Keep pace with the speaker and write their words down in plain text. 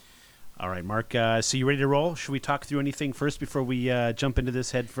All right, Mark. So you ready to roll? Should we talk through anything first before we jump into this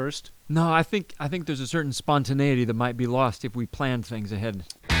head first? No, I think there's a certain spontaneity that might be lost if we plan things ahead.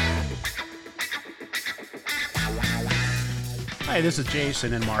 Hi, this is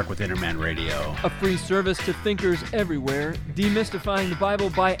Jason and Mark with Interman Radio. A free service to thinkers everywhere, demystifying the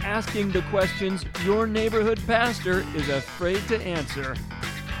Bible by asking the questions your neighborhood pastor is afraid to answer.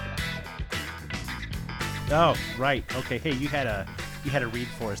 Oh, right. Okay. Hey, you had a read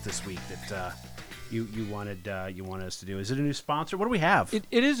for us this week that you wanted us to do. Is it a new sponsor? What do we have? It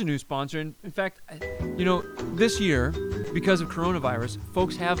is a new sponsor. In fact, this year, because of coronavirus,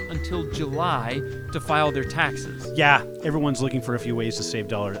 folks have until July to file their taxes. Yeah, everyone's looking for a few ways to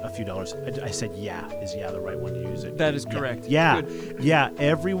save a few dollars. I said is the right one to use it? That is correct. Yeah. Good. Yeah,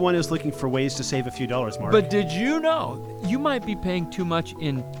 everyone is looking for ways to save a few dollars, Mark. But did you know you might be paying too much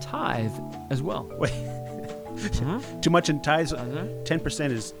in tithe as well? Wait. Too much in tithes?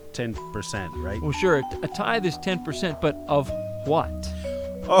 10% is 10%, right? Well, sure. A tithe is 10%, but of what?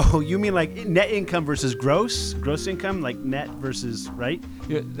 Oh, you mean like net income versus gross income, like net versus, right?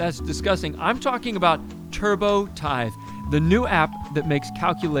 Yeah, that's disgusting. I'm talking about TurboTithe, the new app that makes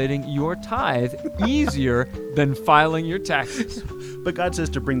calculating your tithe easier than filing your taxes. But God says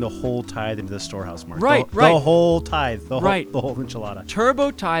to bring the whole tithe into the storehouse, Mark. Right. The whole tithe, the whole enchilada.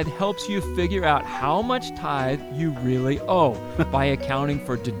 TurboTithe helps you figure out how much tithe you really owe by accounting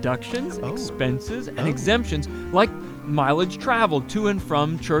for deductions, expenses, and exemptions like mileage traveled to and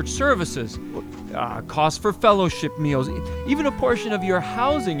from church services, costs for fellowship meals, even a portion of your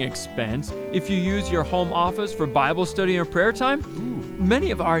housing expense if you use your home office for Bible study or prayer time.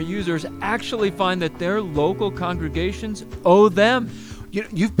 Many of our users actually find that their local congregations owe them.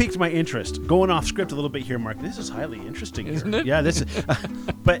 You've piqued my interest. Going off script a little bit here, Mark. This is highly interesting here. Isn't it? Yeah, this is.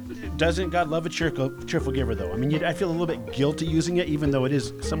 But doesn't God love a cheerful giver, though? I mean, I feel a little bit guilty using it, even though it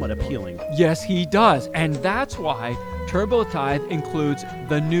is somewhat appealing. Yes, he does. And that's why TurboTithe includes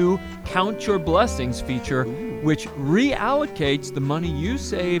the new Count Your Blessings feature, which reallocates the money you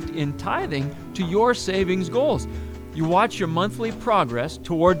saved in tithing to your savings goals. You watch your monthly progress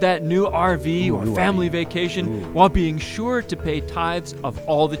toward that new RV or family vacation while being sure to pay tithes of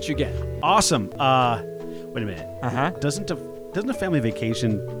all that you get. Awesome. Wait a minute. Doesn't a family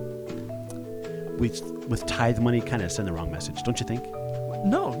vacation with tithe money kind of send the wrong message, don't you think?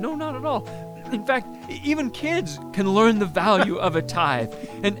 No, not at all. In fact, even kids can learn the value of a tithe.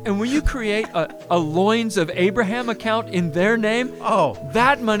 And when you create a Loins of Abraham account in their name,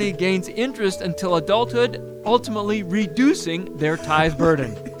 that money gains interest until adulthood, ultimately reducing their tithe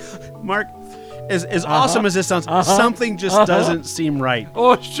burden. Mark, as awesome as this sounds, something just doesn't seem right.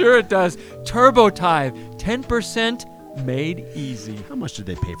 Oh, sure it does. TurboTithe, 10% made easy. How much did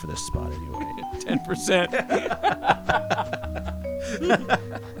they pay for this spot anyway? 10%.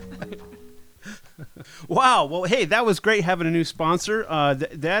 Wow. Well, hey, that was great having a new sponsor.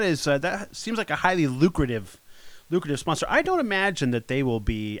 That seems like a highly lucrative sponsor. I don't imagine that they will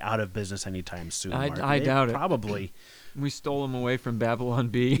be out of business anytime soon. Mark. I doubt it. Probably. We stole them away from Babylon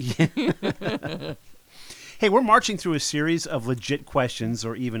B. Hey, we're marching through a series of legit questions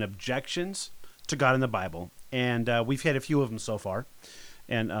or even objections to God in the Bible, and we've had a few of them so far.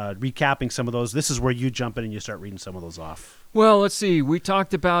 And recapping some of those, this is where you jump in and you start reading some of those off. Well, let's see. We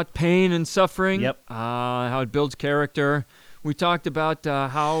talked about pain and suffering. Yep. How it builds character. We talked about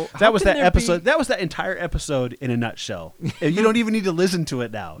how that was that episode. That was that entire episode in a nutshell. You don't even need to listen to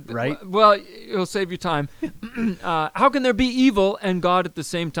it now, right? Well, it'll save you time. How can there be evil and God at the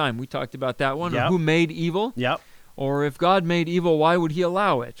same time? We talked about that one. Yep. Who made evil? Yep. Or if God made evil, why would He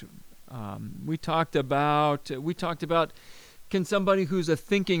allow it? We talked about. Can somebody who's a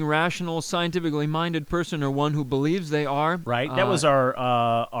thinking, rational, scientifically minded person or one who believes they are? Right. That was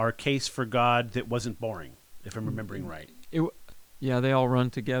our case for God that wasn't boring, if I'm remembering right. Yeah, they all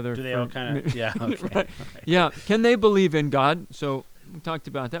run together. Do they all kind of? Yeah. Okay. Right. Okay. Yeah. Can they believe in God? So we talked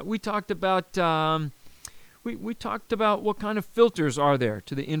about that. We talked about we talked about what kind of filters are there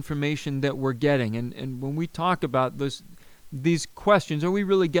to the information that we're getting, and when we talk about these questions, are we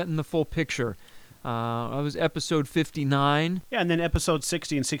really getting the full picture? That was episode 59. Yeah, and then episode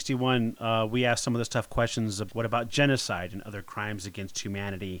 60 and 61, we asked some of the tough questions of what about genocide and other crimes against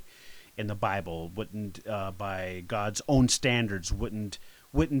humanity in the Bible? Wouldn't, by God's own standards, wouldn't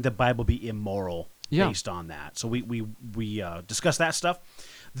the Bible be immoral based on that? So we discussed that stuff.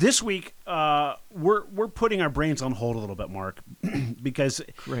 This week, we're putting our brains on hold a little bit, Mark, because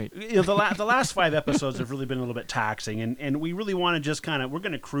Great. the last 5 episodes have really been a little bit taxing, and we really want to just we're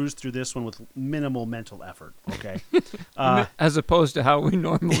going to cruise through this one with minimal mental effort. Okay, As opposed to how we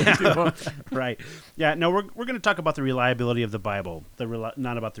normally do. right? Yeah. No, we're going to talk about the reliability of the Bible.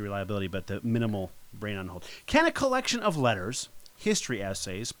 Not about the reliability, but the minimal brain on hold. Can a collection of letters, history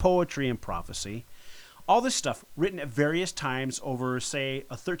essays, poetry, and prophecy, all this stuff written at various times over, say,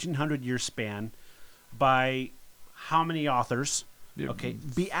 a 1,300-year span by how many authors, okay,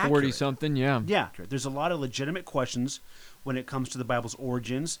 be accurate? 40-something, yeah. Yeah. There's a lot of legitimate questions when it comes to the Bible's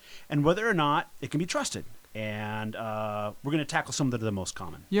origins and whether or not it can be trusted. And we're going to tackle some that are the most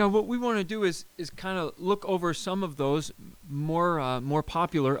common. Yeah, what we want to do is kind of look over some of those more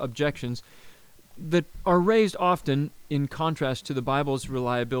popular objections that are raised often in contrast to the Bible's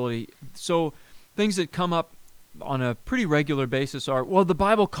reliability. So things that come up on a pretty regular basis are, well, the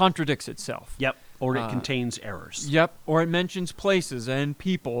Bible contradicts itself. Yep. Or it contains errors. Yep. Or it mentions places and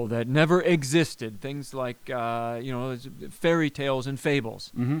people that never existed. Things like, fairy tales and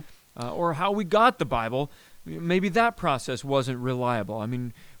fables. Mm-hmm. Or how we got the Bible. Maybe that process wasn't reliable. I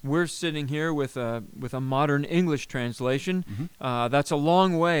mean, we're sitting here with a modern English translation. Mm-hmm. That's a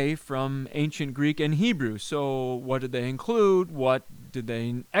long way from ancient Greek and Hebrew. So what did they include? What did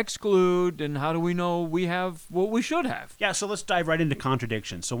they exclude? And how do we know we have what we should have? Yeah, so let's dive right into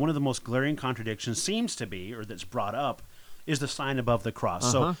contradictions. So one of the most glaring contradictions seems to be, or that's brought up, is the sign above the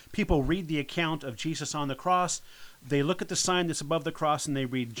cross. So people read the account of Jesus on the cross, they look at the sign that's above the cross, and they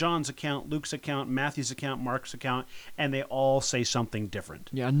read John's account, Luke's account, Matthew's account, Mark's account, and they all say something different.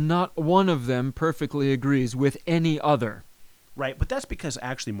 Yeah, not one of them perfectly agrees with any other. Right, but that's because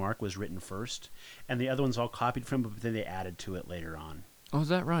actually Mark was written first, and the other ones all copied from it, but then they added to it later on. Oh, is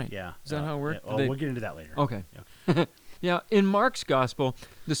that right? Yeah. Is that how it worked? Yeah. We'll get into that later. Okay. Yeah. Yeah, in Mark's gospel,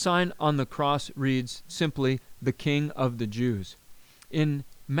 the sign on the cross reads simply, "The King of the Jews." In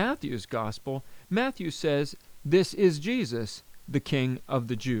Matthew's gospel, Matthew says, "This is Jesus, the King of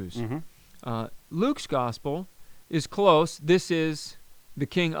the Jews." Mm-hmm. Luke's gospel is close. "This is the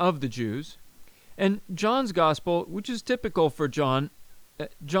King of the Jews." And John's gospel, which is typical for John,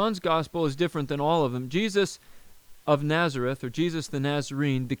 John's gospel is different than all of them. Jesus of Nazareth, or Jesus the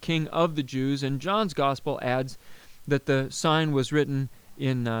Nazarene, the King of the Jews, and John's gospel adds that the sign was written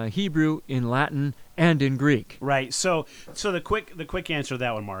in Hebrew, in Latin, and in Greek. Right. So the quick answer to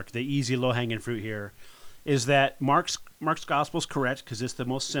that one, Mark, the easy low-hanging fruit here, is that Mark's gospel is correct because it's the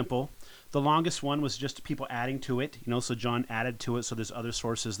most simple. The longest one was just people adding to it, so John added to it, so there's other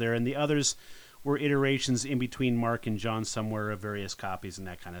sources there, and the others were iterations in between Mark and John somewhere of various copies and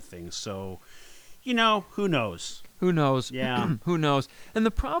that kind of thing. So, who knows? Who knows? Yeah. Who knows? And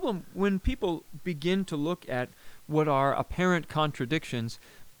the problem when people begin to look at what are apparent contradictions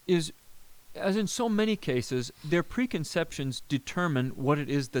is, as in so many cases, their preconceptions determine what it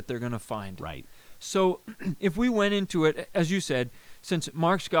is that they're going to find. Right. So if we went into it, as you said, since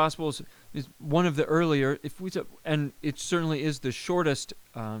Mark's gospel is one of the earlier, and it certainly is the shortest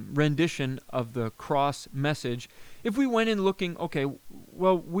rendition of the cross message, if we went in looking, okay,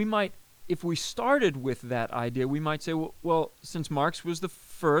 well, we might, if we started with that idea, we might say, well, since Mark's was the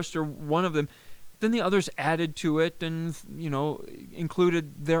first or one of them, then the others added to it and,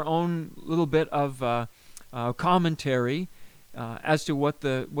 included their own little bit of commentary as to what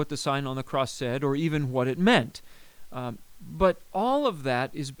the sign on the cross said or even what it meant. But all of that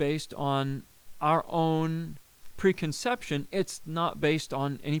is based on our own preconception. It's not based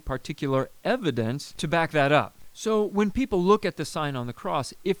on any particular evidence to back that up. So when people look at the sign on the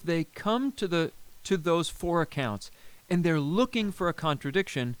cross, if they come to those 4 accounts and they're looking for a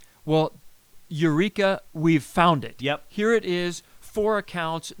contradiction, well, eureka, we've found it. Yep. Here it is, 4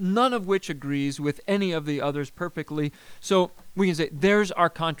 accounts, none of which agrees with any of the others perfectly. So we can say, there's our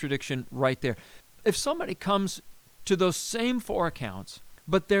contradiction right there. If somebody comes to those same 4 accounts,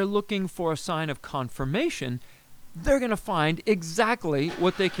 but they're looking for a sign of confirmation, they're going to find exactly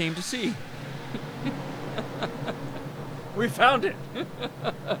what they came to see. We found it.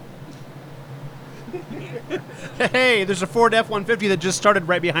 Hey, there's a Ford F-150 that just started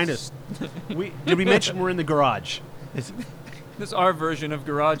right behind us. Did we mention we're in the garage? This is our version of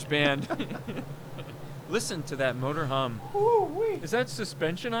GarageBand. Listen to that motor hum. Ooh-wee. Is that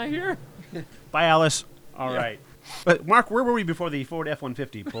suspension I hear? Bye, Alice. All right. But Mark, where were we before the Ford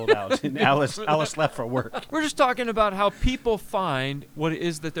F-150 pulled out and Alice left for work? We're just talking about how people find what it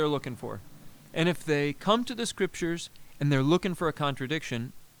is that they're looking for. And if they come to the scriptures and they're looking for a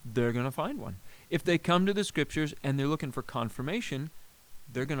contradiction, they're going to find one. If they come to the scriptures and they're looking for confirmation,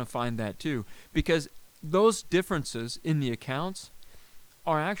 they're going to find that too. Because those differences in the accounts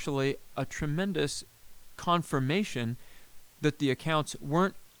are actually a tremendous confirmation that the accounts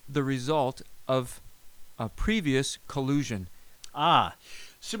weren't the result of a previous collusion.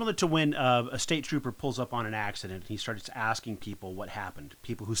 Similar to when a state trooper pulls up on an accident and he starts asking people what happened,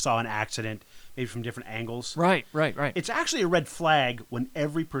 people who saw an accident, maybe from different angles. Right. It's actually a red flag when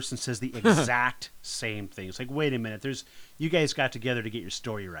every person says the exact same thing. It's like, wait a minute, you guys got together to get your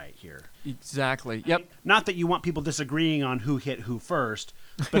story right here. Exactly. Yep. Not that you want people disagreeing on who hit who first,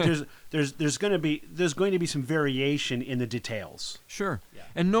 but there's going to be some variation in the details. Sure. Yeah.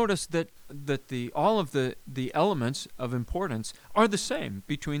 And notice that all of the elements of importance are the same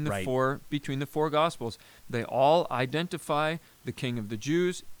between the four gospels. They all identify the King of the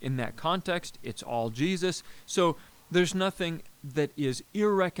Jews. In that context, it's all Jesus. So there's nothing that is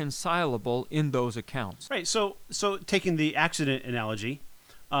irreconcilable in those accounts. Right. So taking the accident analogy,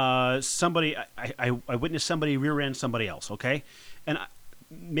 somebody I witnessed somebody rear-end somebody else. Okay, and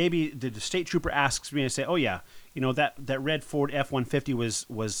maybe the state trooper asks me and I say, oh yeah, that red Ford F-150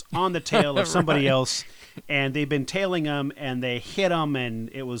 was on the tail of somebody else, and they've been tailing them, and they hit them, and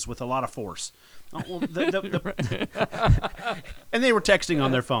it was with a lot of force. Oh, well, and they were texting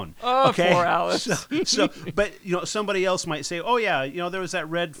on their phone. Oh, okay? Poor Alice. But somebody else might say, oh yeah, there was that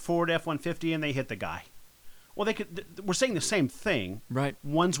red Ford F-150, and they hit the guy. Well, we're saying the same thing. Right.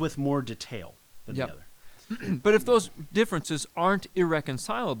 One's with more detail than the other. But if those differences aren't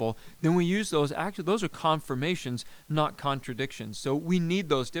irreconcilable, then we use those. Actually, those are confirmations, not contradictions. So we need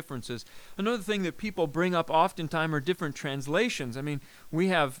those differences. Another thing that people bring up oftentimes are different translations. I mean, we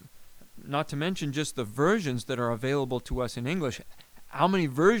have, not to mention just the versions that are available to us in English. How many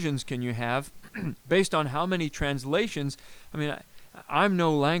versions can you have based on how many translations? I mean, I'm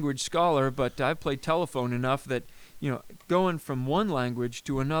no language scholar, but I've played telephone enough that, going from one language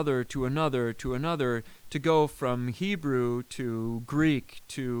to another, to go from Hebrew to Greek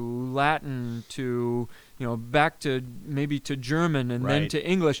to Latin to, back to maybe to German and then to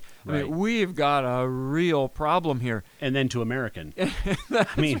English. I mean, we've got a real problem here. And then to American.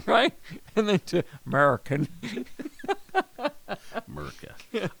 That's right. And then to American. America.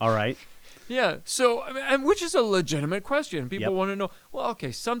 All right. Yeah, so, and which is a legitimate question. People want to know, well,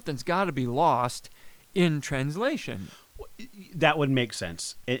 okay, something's got to be lost in translation. That would make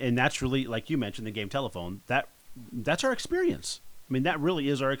sense. And that's really, like you mentioned, the game telephone, that's our experience. I mean, that really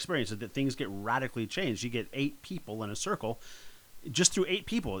is our experience, that things get radically changed. You get 8 people in a circle. Just through 8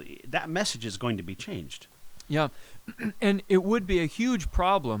 people, that message is going to be changed. Yeah, and it would be a huge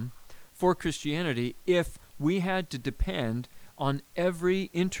problem for Christianity if we had to depend on every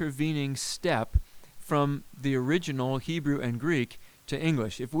intervening step from the original Hebrew and Greek to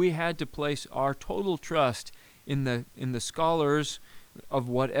English. If we had to place our total trust in the scholars of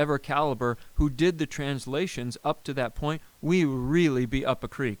whatever caliber who did the translations up to that point, we would really be up a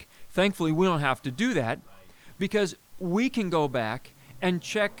creek. Thankfully, we don't have to do that because we can go back and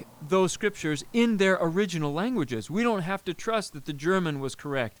check those scriptures in their original languages. We don't have to trust that the German was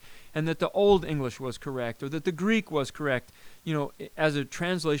correct and that the Old English was correct or that the Greek was correct, as a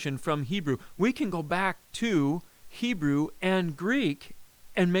translation from Hebrew. We can go back to Hebrew and Greek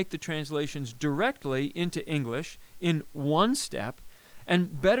and make the translations directly into English in one step.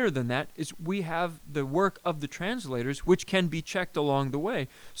 And better than that is we have the work of the translators, which can be checked along the way.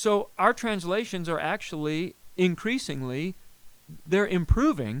 So our translations are actually they're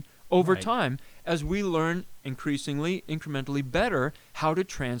improving over time as we learn incrementally better how to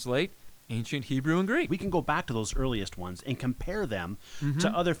translate ancient Hebrew and Greek. We can go back to those earliest ones and compare them to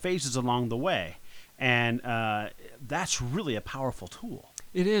other phases along the way. And that's really a powerful tool.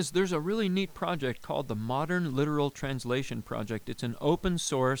 It is. There's a really neat project called the Modern Literal Translation Project. It's an open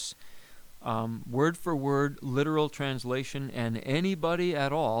source, word-for-word literal translation, and anybody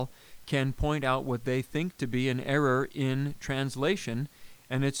at all can point out what they think to be an error in translation,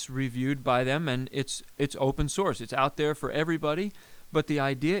 and it's reviewed by them, and it's open source. It's out there for everybody, but the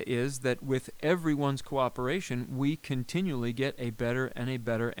idea is that with everyone's cooperation, we continually get a better and a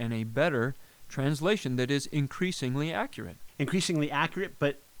better and a better translation that is increasingly accurate. Increasingly accurate,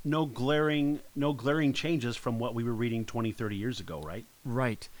 but no glaring changes from what we were reading 20, 30 years ago, right?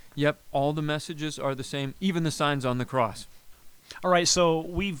 Right. Yep, all the messages are the same, even the signs on the cross. All right, so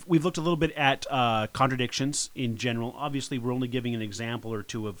we've looked a little bit at contradictions in general. Obviously, we're only giving an example or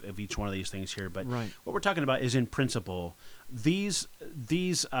two of each one of these things here, but what we're talking about is in principle, these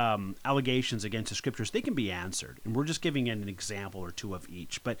allegations against the scriptures, they can be answered, and we're just giving an example or two of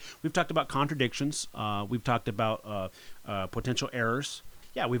each. But we've talked about contradictions. We've talked about potential errors.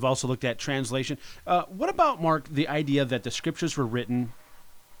 Yeah, we've also looked at translation. What about, Mark, the idea that the scriptures were written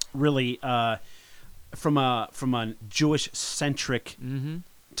really from a Jewish centric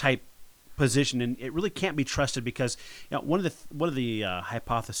type position, and it really can't be trusted because one of the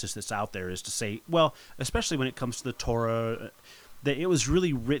hypotheses that's out there is to say, well, especially when it comes to the Torah, that it was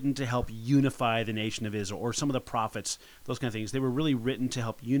really written to help unify the nation of Israel, or some of the prophets, those kind of things. They were really written to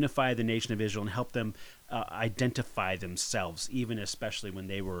help unify the nation of Israel and help them identify themselves, even especially when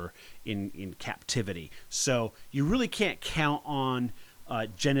they were in captivity. So you really can't count on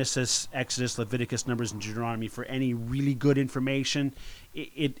Genesis, Exodus, Leviticus, Numbers, and Deuteronomy for any really good information.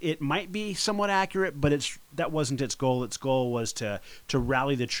 It might be somewhat accurate, but that wasn't its goal. Its goal was to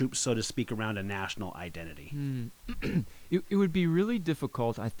rally the troops, so to speak, around a national identity. It would be really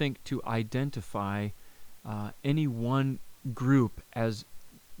difficult, I think, to identify any one group as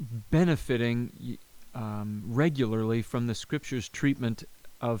benefiting regularly from the Scripture's treatment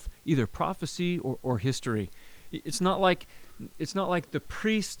of either prophecy or history. It's not like the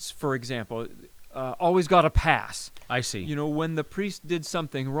priests, for example, always got a pass. I see. When the priest did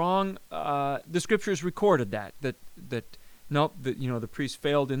something wrong, the Scriptures recorded that the priest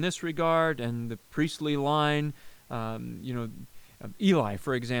failed in this regard, and the priestly line, Eli,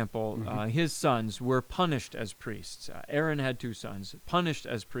 for example, his sons were punished as priests. Aaron had 2 sons, punished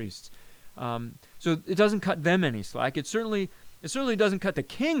as priests. So it doesn't cut them any slack. It certainly doesn't cut the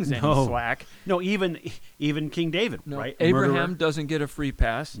kings any slack. No, even King David, right? Abraham Murderer. doesn't get a free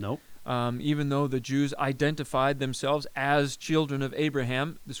pass. Nope. Even though the Jews identified themselves as children of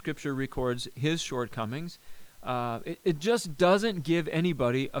Abraham, the Scripture records his shortcomings. It just doesn't give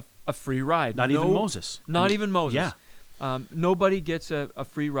anybody a free ride. Not even Moses. Not even Moses. Yeah. Nobody gets a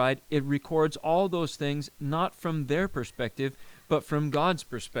free ride. It records all those things not from their perspective, but from God's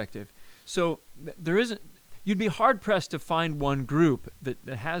perspective. So there isn't. You'd be hard pressed to find one group that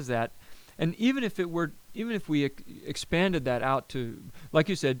has that, and even if we expanded that out to, like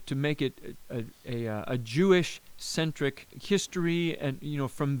you said, to make it a Jewish centric history, and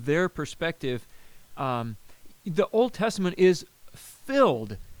from their perspective, the Old Testament is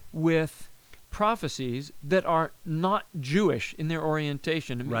filled with prophecies that are not Jewish in their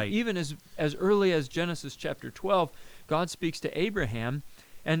orientation. I mean, right. Even as early as Genesis chapter 12, God speaks to Abraham,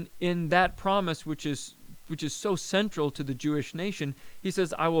 and in that promise, which is so central to the Jewish nation, he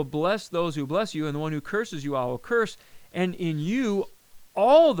says, I will bless those who bless you, and the one who curses you I will curse, and in you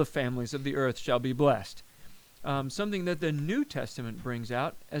all the families of the earth shall be blessed. Something that the New Testament brings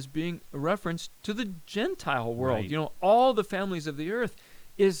out as being a reference to the Gentile world. Right. All the families of the earth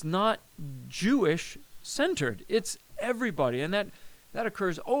is not Jewish-centered. It's everybody, and that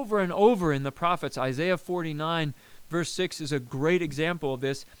occurs over and over in the prophets. Isaiah 49, verse 6 is a great example of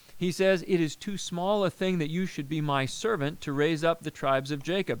this. He says, it is too small a thing that you should be my servant to raise up the tribes of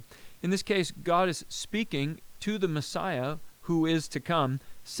Jacob. In this case, God is speaking to the Messiah who is to come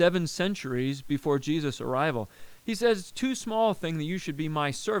 7 centuries before Jesus' arrival. He says, it's too small a thing that you should be my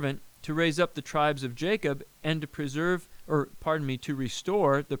servant to raise up the tribes of Jacob and to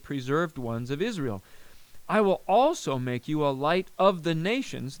restore the preserved ones of Israel. I will also make you a light of the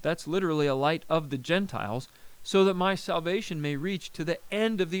nations, that's literally a light of the Gentiles, so that my salvation may reach to the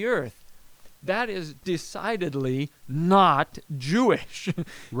end of the earth. That is decidedly not Jewish.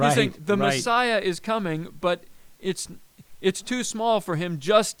 Right. He's saying the right. Messiah is coming, but it's too small for him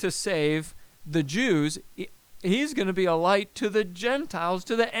just to save the Jews. He's going to be a light to the Gentiles,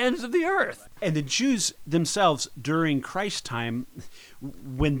 to the ends of the earth. And the Jews themselves, during Christ's time,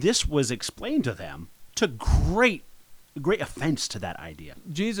 when this was explained to them, took great offense to that idea.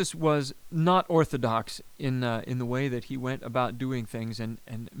 Jesus was not orthodox in the way that he went about doing things and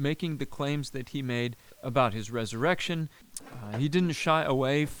making the claims that he made about his resurrection. He didn't shy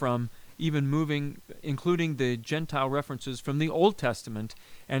away from even including the Gentile references from the Old Testament,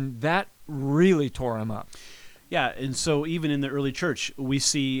 and that really tore him up. Yeah, and so even in the early church, we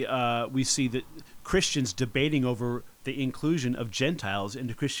see that Christians debating over the inclusion of Gentiles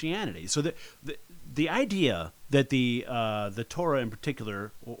into Christianity. So the idea that the Torah in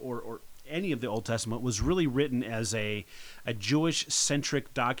particular, or any of the Old Testament, was really written as a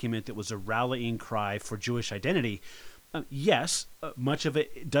Jewish-centric document that was a rallying cry for Jewish identity. Yes, much of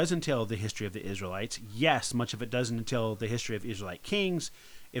it does entail the history of the Israelites. Yes, much of it does entail the history of Israelite kings,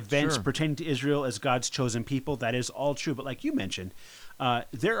 events pertaining to Israel as God's chosen people. That is all true. But like you mentioned,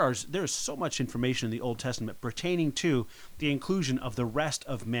 there's so much information in the Old Testament pertaining to the inclusion of the rest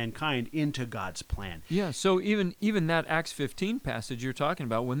of mankind into God's plan. Yeah, so even that Acts 15 passage you're talking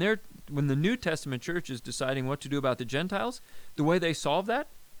about, when the New Testament church is deciding what to do about the Gentiles, the way they solve that,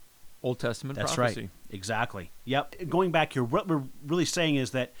 Old Testament That's prophecy. Right. Exactly. Yep. Going back here, what we're really saying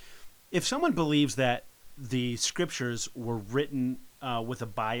is that if someone believes that the scriptures were written with a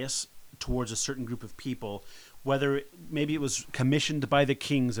bias towards a certain group of people, whether maybe it was commissioned by the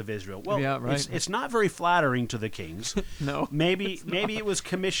kings of Israel. Well, Yeah, right. it's not very flattering to the kings. No. Maybe it was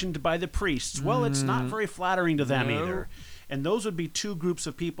commissioned by the priests. Well, it's not very flattering to them No. either. And those would be two groups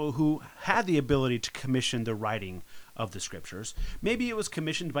of people who had the ability to commission the writing of the scriptures. Maybe it was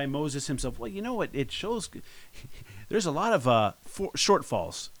commissioned by Moses himself. Well, you know what? It shows there's a lot of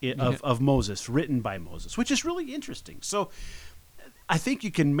shortfalls of Moses written by Moses, which is really interesting. So I think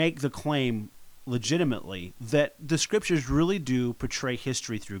you can make the claim legitimately that the scriptures really do portray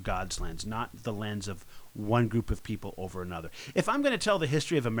history through God's lens, not the lens of one group of people over another. If I'm going to tell the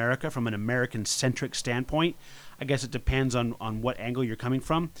history of America from an American-centric standpoint, I guess it depends on what angle you're coming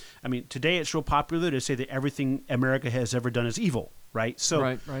from. I mean, today it's real popular to say that everything America has ever done is evil, right? So,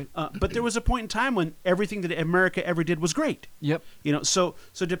 Right. But there was a point in time when everything that America ever did was great. Yep. So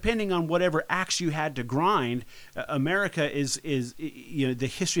depending on whatever axe you had to grind, America is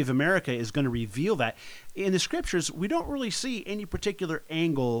the history of America is going to reveal that. In the scriptures, we don't really see any particular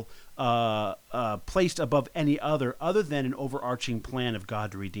angle placed above any other than an overarching plan of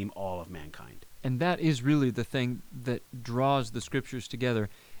God to redeem all of mankind. And that is really the thing that draws the scriptures together.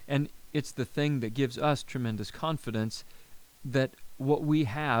 And it's the thing that gives us tremendous confidence that what we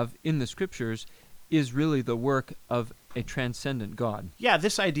have in the scriptures is really the work of a transcendent God. Yeah,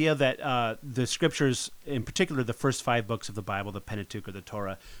 this idea that the scriptures, in particular the first 5 books of the Bible, the Pentateuch or the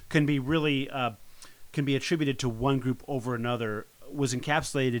Torah, can be really can be attributed to one group over another was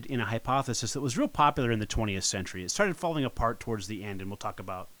encapsulated in a hypothesis that was real popular in the 20th century. It started falling apart towards the end, and we'll talk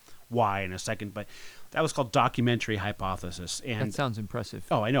about why in a second, but that was called documentary hypothesis. And That sounds impressive.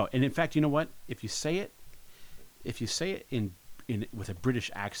 oh, I know. And in fact, you know what? If you say it in with a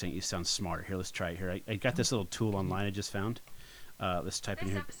British accent, you sound smarter. Here, let's try it here. I got this little tool online I just found. Let's type in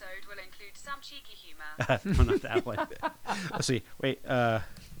This here. episode will include some cheeky humor. No, not that one. Let's see. Wait.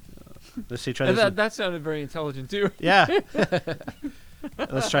 Let's see. Try this one. That sounded very intelligent too. Yeah.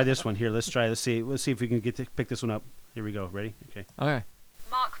 Let's try this one here. Let's see if we can pick this one up. Here we go. Ready? Okay. Okay.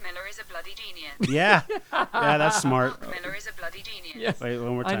 Mark Miller is a bloody genius. Yeah. Yeah, that's smart. Mark Miller is a bloody genius. Yes. Wait,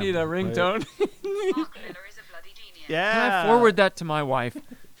 one more I time. need a Wait. ringtone. Mark Miller is a bloody genius. Yeah. Can I forward that to my wife?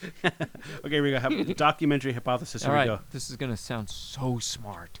 Okay, here we go. Documentary hypothesis. Here All right. we go. This is going to sound so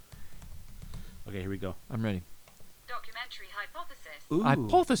smart. Okay, here we go. I'm ready. Documentary hypothesis. Ooh,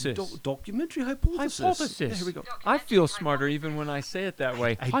 Hypothesis. Documentary hypothesis. Hypothesis. Yeah, here we go. I feel smarter even when I say it that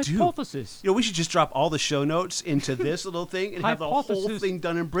way. I do. Hypothesis. You know, we should just drop all the show notes into this little thing and have the whole Hypothesis. thing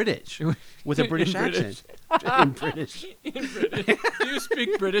done in British with a British In British. accent. In British. In British. Do you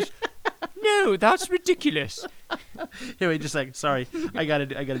speak British? No, that's ridiculous. Here, wait, just like, sorry, I gotta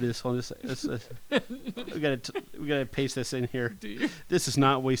do this. Hold on, we gotta paste this in here. Do you? This is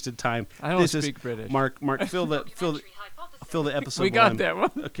not wasted time. I don't this speak British. Mark, fill the Documentary hypothesis. fill the episode. We got one. that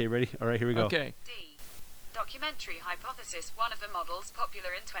one. Okay, ready? All right, here we go. Okay. D. Documentary hypothesis, one of the models popular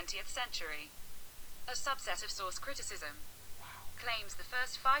in 20th century. A subset of source criticism. Claims the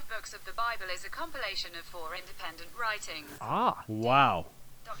first 5 books of the Bible is a compilation of 4 independent writings. Ah, Wow.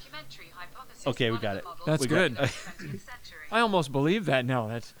 Documentary hypothesis. Okay, we one got of it. the models That's popular good. in 20th century. I almost believe that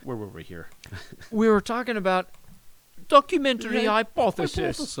now. Where were we here? We were talking about documentary Yeah,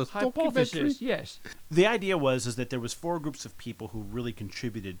 hypothesis. documentary. Yes. The idea is that there was 4 groups of people who really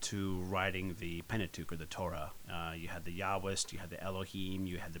contributed to writing the Pentateuch or the Torah. You had the Yahwist, you had the Elohim,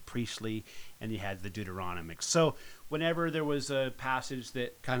 you had the priestly, and you had the Deuteronomics. So whenever there was a passage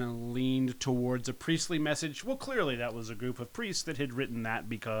that kind of leaned towards a priestly message, well, clearly that was a group of priests that had written that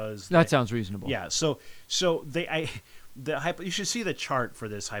because That sounds reasonable. yeah. So you should see the chart for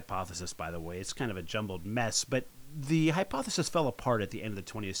this hypothesis. By the way, it's kind of a jumbled mess, but the hypothesis fell apart at the end of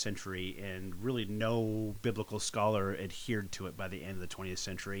the 20th century, and really no biblical scholar adhered to it by the end of the 20th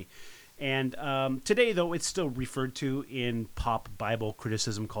century. And today, though, it's still referred to in pop Bible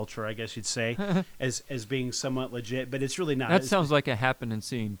criticism culture, I guess you'd say, as being somewhat legit, but it's really not. That It's- sounst like a happening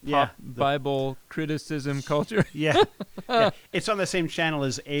scene. Yeah, Pop Bible criticism culture. yeah. It's on the same channel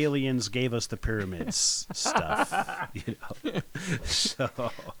as Aliens Gave Us the Pyramids stuff. You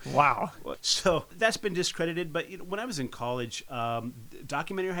know? Wow. So that's been discredited. But when I was in college,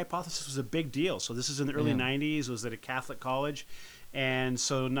 documentary hypothesis was a big deal. So this is in the early Yeah. 90s. Was at a Catholic college. And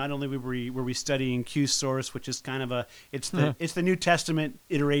so not only were we studying Q source, which is kind of it's the New Testament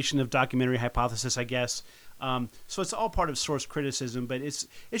iteration of documentary hypothesis, I guess. So it's all part of source criticism, but it's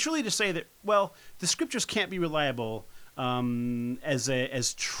really to say that, well, the scriptures can't be reliable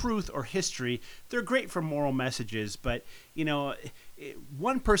as truth or history. They're great for moral messages, but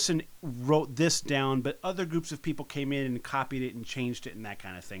one person wrote this down, but other groups of people came in and copied it and changed it and that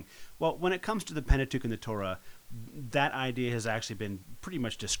kind of thing. Well, when it comes to the Pentateuch and the Torah, that idea has actually been pretty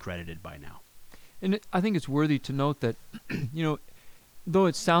much discredited by now. And I think it's worthy to note that, though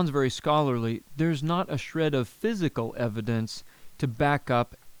it sounds very scholarly, there's not a shred of physical evidence to back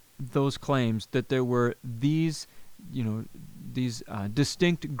up those claims that there were these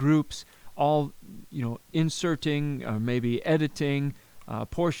distinct groups all, inserting or maybe editing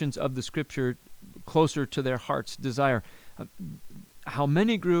portions of the Scripture closer to their heart's desire. How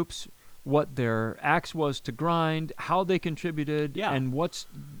many groups, what their axe was to grind, how they contributed, and what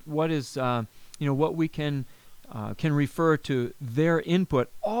we can refer to their input.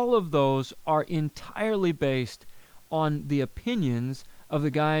 All of those are entirely based on the opinions of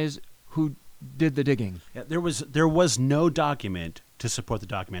the guys who did the digging. Yeah, there was no document to support the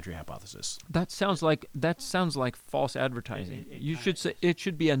documentary hypothesis. That sounds like false advertising. You should say it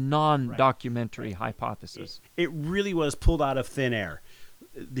should be a non-documentary hypothesis. It really was pulled out of thin air.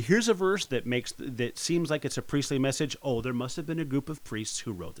 Here's a verse that seems like it's a priestly message. Oh, there must have been a group of priests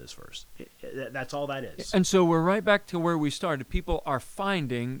who wrote this verse. That's all that is. And so we're right back to where we started. People are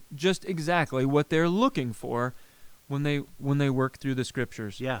finding just exactly what they're looking for when they work through the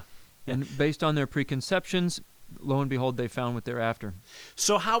Scriptures. Yeah. And based on their preconceptions, lo and behold, they found what they're after.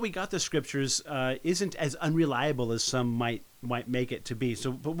 So how we got the Scriptures isn't as unreliable as some might make it to be.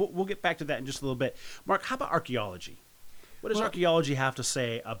 So, but we'll get back to that in just a little bit. Mark, how about archaeology? What does archaeology have to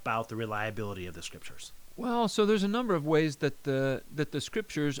say about the reliability of the Scriptures? Well, so there's a number of ways that the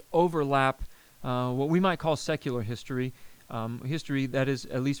Scriptures overlap what we might call secular history, history that is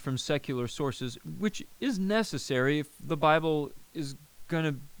at least from secular sources, which is necessary if the Bible is going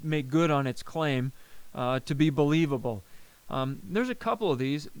to make good on its claim to be believable. There's a couple of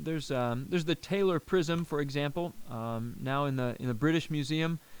these. There's the Taylor Prism, for example, now in the British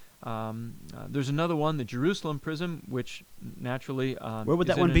Museum. There's another one, the Jerusalem Prism, which naturally where would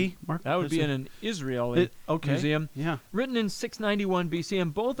that one be, Mark? That would be in an Israeli museum. Yeah. Written in 691 BC,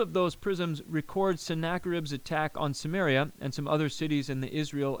 and both of those prisms record Sennacherib's attack on Samaria and some other cities in the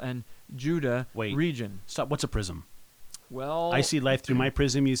Israel and Judah region. Stop. What's a prism? Well, I see life through my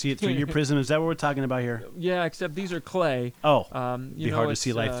prism. You see it through your prism. Is that what we're talking about here? Yeah, except these are clay. Oh, it'd be hard to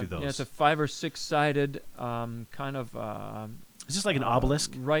see life through those. Yeah, it's a 5 or 6 sided kind of. Is this like an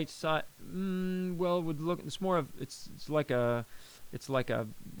obelisk? Right side. Well, it would look. It's more of. It's like a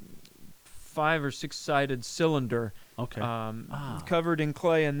 5 or 6 sided cylinder. Okay. Covered in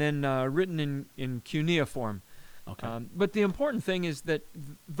clay and then written in cuneiform. Okay. But the important thing is that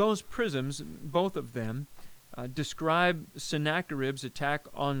those prisms, both of them, describe Sennacherib's attack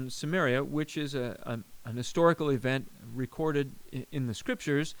on Samaria, which is an historical event recorded in the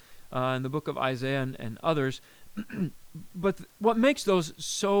Scriptures, in the book of Isaiah and others. But what makes those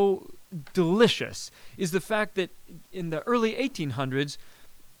so delicious is the fact that in the early 1800s,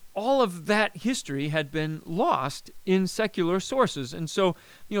 all of that history had been lost in secular sources. And so,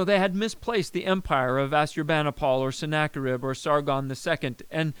 they had misplaced the empire of Ashurbanipal or Sennacherib or Sargon II.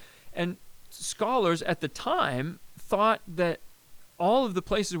 And scholars at the time thought that all of the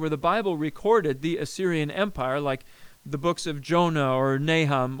places where the Bible recorded the Assyrian Empire, like the books of Jonah or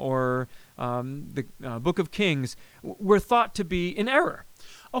Nahum or the Book of Kings, were thought to be in error.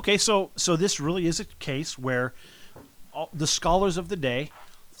 Okay, so this really is a case where the scholars of the day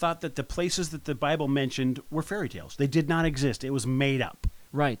thought that the places that the Bible mentioned were fairy tales. They did not exist. It was made up.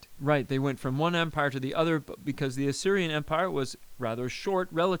 Right. They went from one empire to the other because the Assyrian Empire was rather short,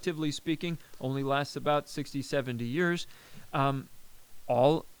 relatively speaking, only lasts about 60, 70 years.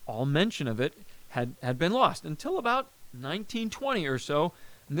 All mention of it had been lost until about 1920 or so.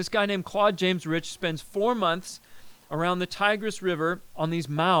 And this guy named Claude James Rich spends 4 months around the Tigris River on these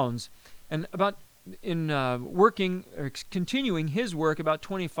mounds. And continuing his work about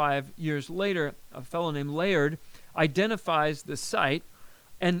 25 years later, a fellow named Layard identifies the site,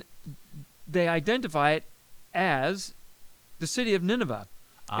 and they identify it as the city of Nineveh,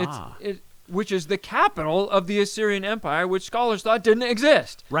 which is the capital of the Assyrian Empire, which scholars thought didn't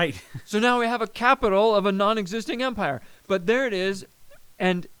exist. Right. So now we have a capital of a non-existing empire. But there it is,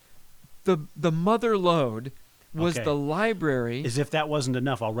 and the mother lode was the library. As if that wasn't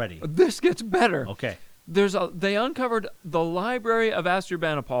enough already. This gets better. Okay. They uncovered the library of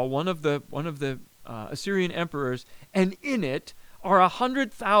Ashurbanipal, one of the Assyrian emperors, and in it are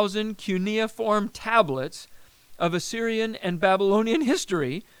 100,000 cuneiform tablets of Assyrian and Babylonian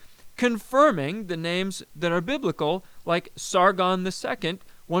history, confirming the names that are biblical, like Sargon II,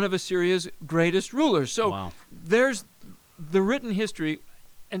 one of Assyria's greatest rulers. So there's the written history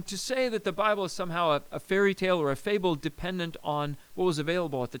And to say that the Bible is somehow a fairy tale or a fable dependent on what was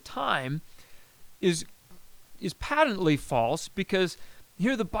available at the time is patently false, because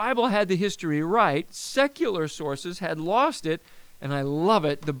here the Bible had the history right, secular sources had lost it, and I love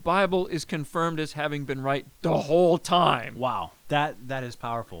it. The Bible is confirmed as having been right the whole time. Wow, that is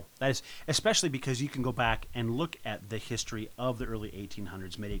powerful. That is, especially because you can go back and look at the history of the early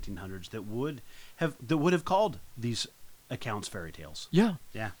 1800s, mid 1800s that would have called these accounts fairy tales. Yeah.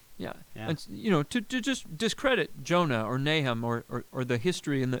 Yeah. Yeah. Yeah. And to just discredit Jonah or Nahum or the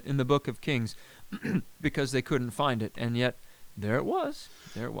history in the book of Kings because they couldn't find it, and yet there it was.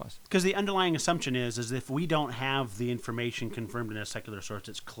 There it was. Because the underlying assumption is if we don't have the information confirmed in a secular source,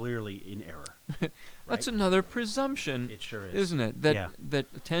 it's clearly in error. That's another presumption. It sure is, isn't it?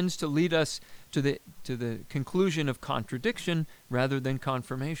 That tends to lead us to the conclusion of contradiction rather than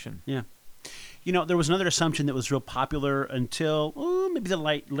confirmation. Yeah. There was another assumption that was real popular until maybe the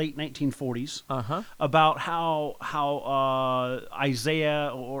late 1940s about how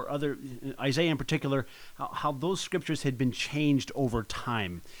Isaiah Isaiah in particular, how those scriptures had been changed over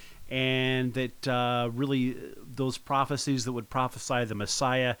time, and that really those prophecies that would prophesy the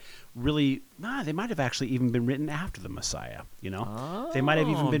Messiah really they might have actually even been written after the Messiah. They might have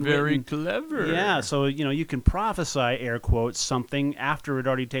even been very written, clever. Yeah, so you can prophesy, air quotes, something after it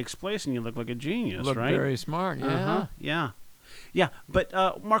already takes place, and you look like a genius, look right? Very smart. Yeah. Yeah. But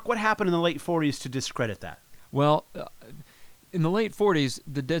Mark, what happened in the late 40s to discredit that? Well, in the late 40s,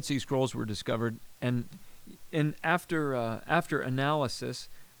 the Dead Sea Scrolls were discovered, and after analysis,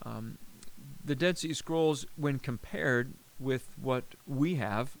 the Dead Sea Scrolls, when compared with what we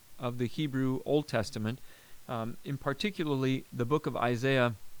have of the Hebrew Old Testament, in particularly the book of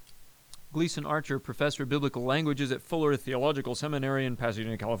Isaiah, Gleason Archer, professor of biblical languages at Fuller Theological Seminary in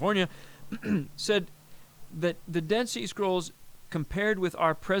Pasadena, California, said that the Dead Sea Scrolls, compared with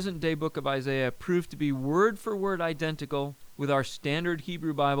our present-day book of Isaiah, proved to be word-for-word identical with our standard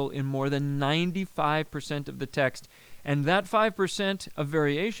Hebrew Bible in more than 95% of the text. And that 5% of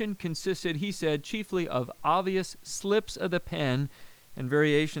variation consisted, he said, chiefly of obvious slips of the pen and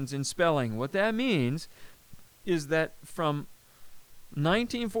variations in spelling. What that means is that from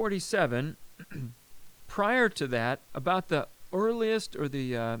 1947, prior to that, about the earliest or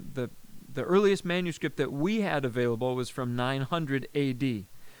the earliest manuscript that we had available was from 900 A.D.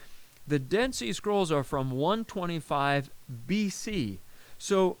 The Dead Sea Scrolls are from 125 B.C.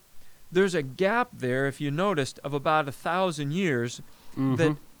 So there's a gap there, if you noticed, of about 1,000 years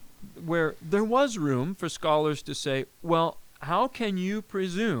that where there was room for scholars to say, well, how can you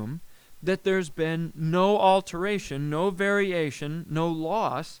presume that there's been no alteration, no variation, no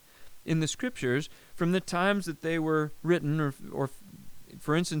loss in the Scriptures from the times that they were written, or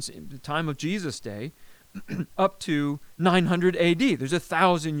for instance, in the time of Jesus' day, up to 900 A.D. There's a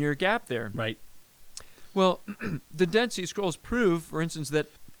 1,000-year gap there. Right. Well, the Dead Sea Scrolls prove, for instance, that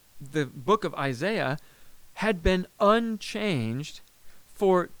the book of Isaiah had been unchanged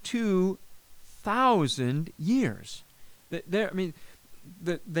for 2,000 years.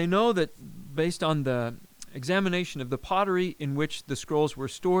 They know that based on the examination of the pottery in which the scrolls were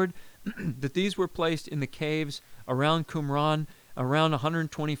stored, that these were placed in the caves around Qumran around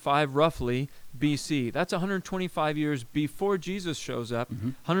 125 roughly BC. That's 125 years before Jesus shows up,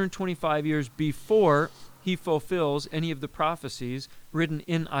 125 years before he fulfills any of the prophecies written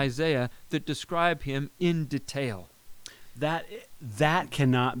in Isaiah that describe him in detail. That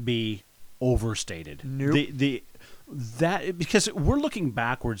cannot be overstated. Nope. Because we're looking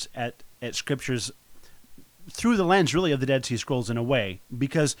backwards at scriptures through the lens, really, of the Dead Sea Scrolls in a way,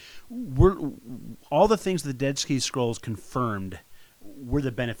 because all the things the Dead Sea Scrolls confirmed we're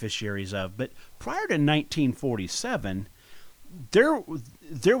the beneficiaries of. But prior to 1947,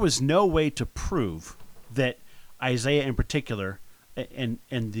 there was no way to prove that Isaiah in particular and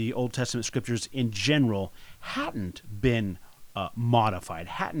the Old Testament scriptures in general hadn't been modified,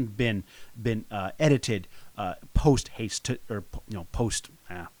 hadn't been edited post haste post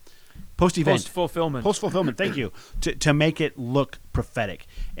event, Post fulfillment. Thank you, to make it look prophetic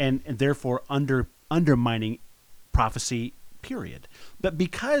and therefore undermining prophecy. Period. But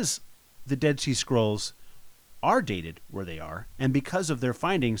because the Dead Sea Scrolls are dated where they are, and because of their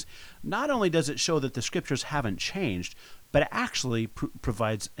findings, not only does it show that the scriptures haven't changed, but it actually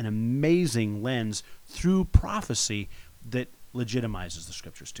provides an amazing lens through prophecy that legitimizes the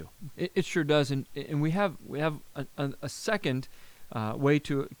scriptures too. It sure does, and we have a second way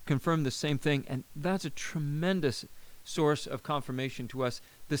to confirm the same thing, and that's a tremendous source of confirmation to us.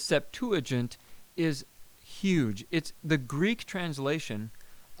 The Septuagint is huge. It's the Greek translation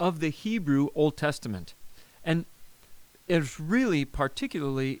of the Hebrew Old Testament, and is really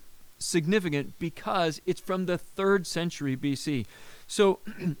particularly significant because it's from the 3rd century BC. So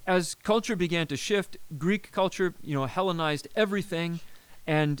as culture began to shift, Greek culture, Hellenized everything,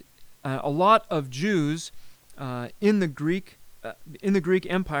 and a lot of Jews in the Greek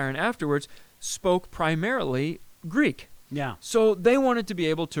Empire and afterwards spoke primarily Greek. Yeah. So they wanted to be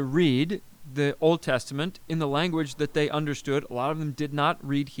able to read the Old Testament in the language that they understood. A lot of them did not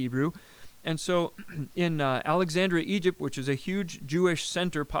read Hebrew. And so in Alexandria, Egypt, which is a huge Jewish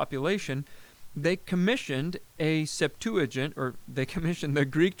center population, they commissioned a Septuagint, or they commissioned the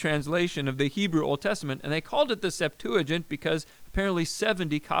Greek translation of the Hebrew Old Testament, and they called it the Septuagint because apparently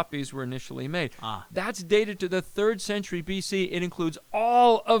 70 copies were initially made. That's dated to the 3rd century BC. It includes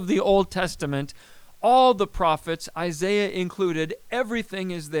all of the Old Testament, all the prophets, Isaiah included.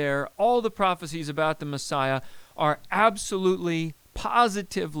 Everything is there. All the prophecies about the Messiah are absolutely,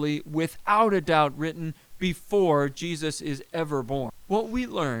 positively, without a doubt written before Jesus is ever born. What we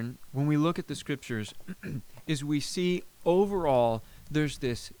learn when we look at the scriptures is we see overall there's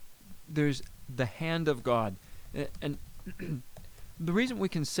the hand of God. And the reason we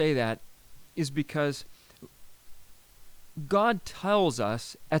can say that is because God tells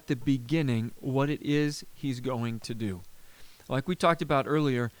us at the beginning what it is he's going to do. Like we talked about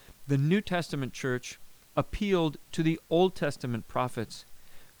earlier, the New Testament church appealed to the Old Testament prophets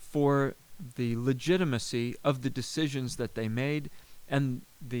for the legitimacy of the decisions that they made and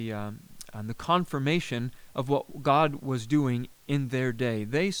the confirmation of what God was doing in their day.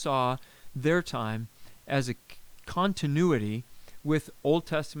 They saw their time as a continuity with Old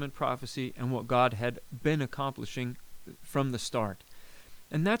Testament prophecy and what God had been accomplishing from the start.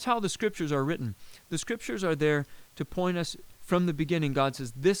 And that's how the scriptures are written. The scriptures are there to point us from the beginning. God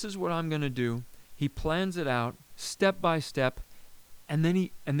says, this is what I'm going to do. He plans it out step by step, and then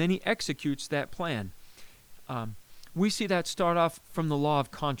he executes that plan. We see that start off from the law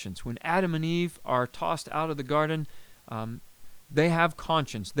of conscience. When Adam and Eve are tossed out of the garden, they have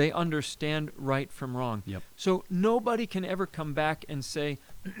conscience. They understand right from wrong. Yep. So nobody can ever come back and say,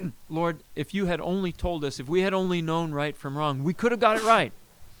 Lord, if you had only told us, if we had only known right from wrong, we could have got it right.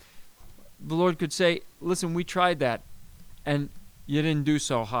 The Lord could say, listen, we tried that, and you didn't do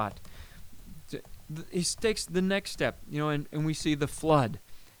so hot. He takes the next step, and we see the flood.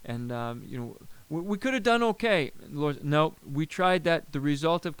 And, we could have done okay. Lord, no, we tried that. The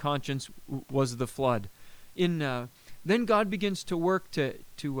result of conscience was the flood. Then God begins to work to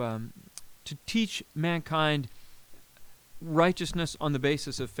teach mankind righteousness on the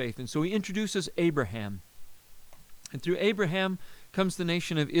basis of faith. And so he introduces Abraham. And through Abraham comes the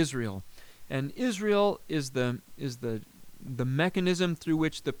nation of Israel. And Israel is the mechanism through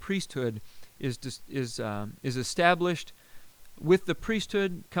which the priesthood is established. With the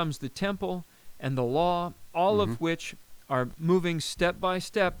priesthood comes the temple and the law, all of which are moving step by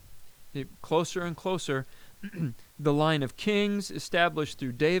step, closer and closer. The line of kings established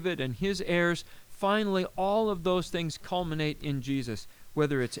through David and his heirs. Finally, all of those things culminate in Jesus.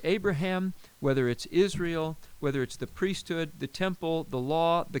 Whether it's Abraham, whether it's Israel, whether it's the priesthood, the temple, the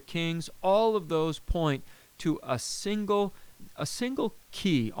law, the kings, all of those point to a single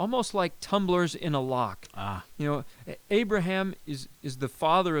key, almost like tumblers in a lock. Abraham is the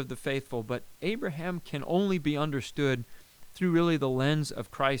father of the faithful, but Abraham can only be understood through really the lens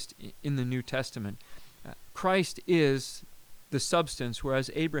of Christ in the New Testament. Christ is the substance, whereas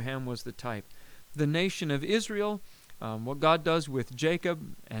Abraham was the type. The nation of Israel, what God does with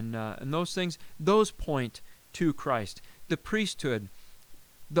Jacob and those things, those point to Christ. The priesthood,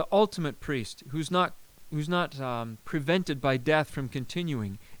 the ultimate priest, who's not prevented by death from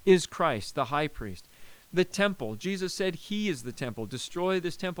continuing, is Christ, the high priest. The temple, Jesus said he is the temple. Destroy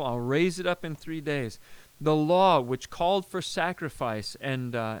this temple, I'll raise it up in 3 days. The law, which called for sacrifice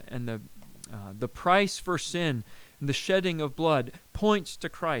and the price for sin, and the shedding of blood, points to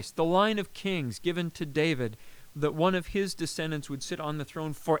Christ. The line of kings given to David, that one of his descendants would sit on the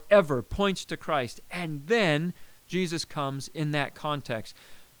throne forever, points to Christ. And then Jesus comes in that context.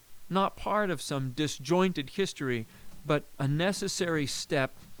 Not part of some disjointed history, but a necessary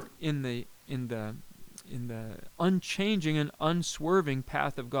step in the unchanging and unswerving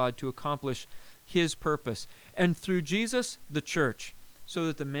path of God to accomplish his purpose. And through Jesus, the church, so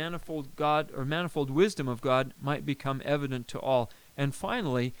that the manifold wisdom of God might become evident to all. And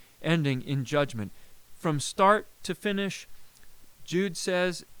finally, ending in judgment. From start to finish, Jude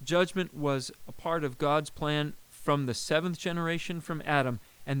says judgment was a part of God's plan from the 7th generation from Adam,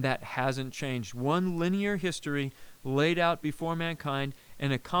 and that hasn't changed. One linear history laid out before mankind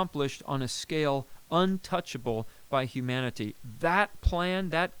and accomplished on a scale untouchable by humanity. That plan,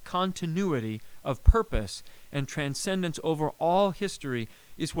 that continuity of purpose and transcendence over all history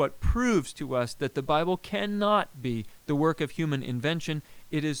is what proves to us that the Bible cannot be the work of human invention.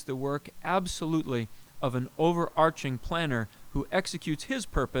 It is the work absolutely of an overarching planner who executes his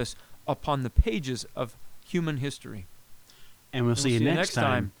purpose upon the pages of human history. And we'll see you next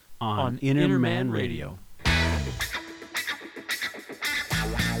time on Inner Man Radio.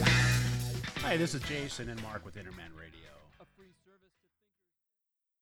 Hi, this is Jason and Mark with Inner Man Radio.